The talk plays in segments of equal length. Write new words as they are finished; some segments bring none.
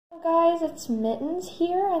Hello guys, it's Mittens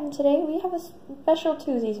here, and today we have a special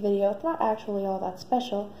Twozies video. It's not actually all that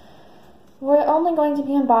special. We're only going to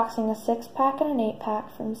be unboxing a 6-pack and an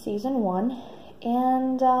 8-pack from season 1,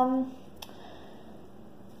 and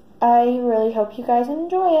I really hope you guys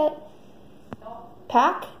enjoy it.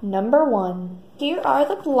 Pack number 1. Here are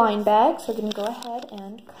the blind bags. We're going to go ahead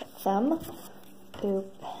and cut them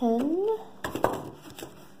open.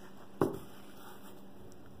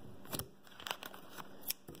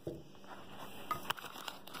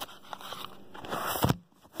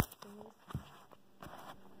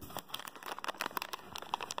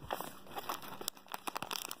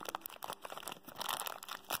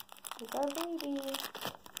 Our baby.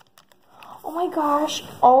 Oh my gosh.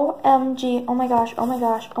 OMG. Oh my gosh. Oh my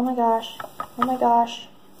gosh. Oh my gosh. Oh my gosh.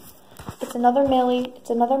 It's another Millie. It's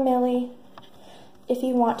another Millie. If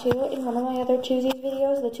you want to, in one of my other Twozies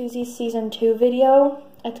videos, the Twozies Season 2 video,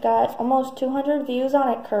 it's got almost 200 views on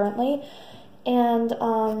it currently. And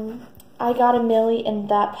I got a Millie in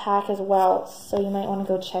that pack as well, so you might want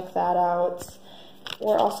to go check that out.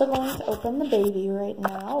 We're also going to open the baby right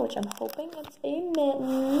now, which I'm hoping it's a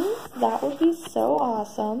Mittens. That would be so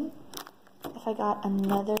awesome. If I got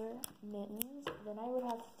another Mittens, then I would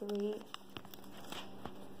have 3.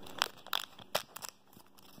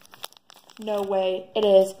 No way. It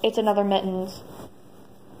is. It's another Mittens.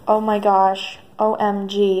 Oh my gosh.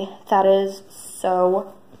 OMG. That is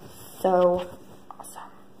so awesome.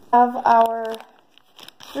 We have our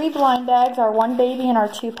 3 blind bags, our 1 baby and our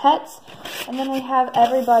 2 pets. And then we have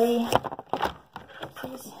everybody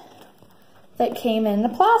that came in the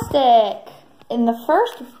plastic. In the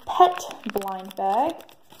first pet blind bag,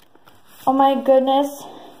 oh my goodness,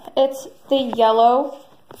 it's the yellow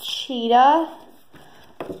cheetah.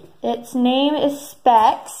 Its name is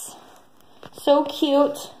Specs. So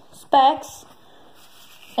cute, Specs.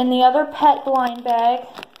 In the other pet blind bag,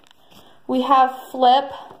 we have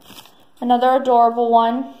Flip, another adorable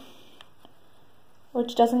one,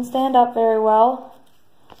 which doesn't stand up very well.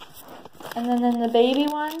 And then in the baby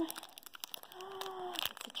one,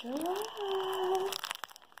 it's a giraffe.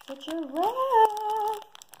 It's a giraffe.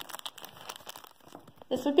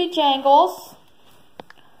 This would be Jangles.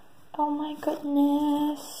 Oh my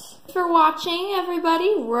goodness. Thanks for watching,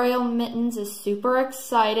 everybody. Royal Mittens is super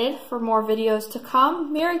excited for more videos to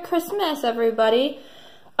come. Merry Christmas, everybody.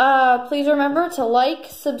 Please remember to like,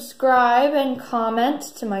 subscribe, and comment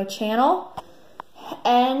to my channel.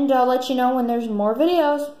 And I'll let you know when there's more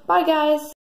videos. Bye, guys.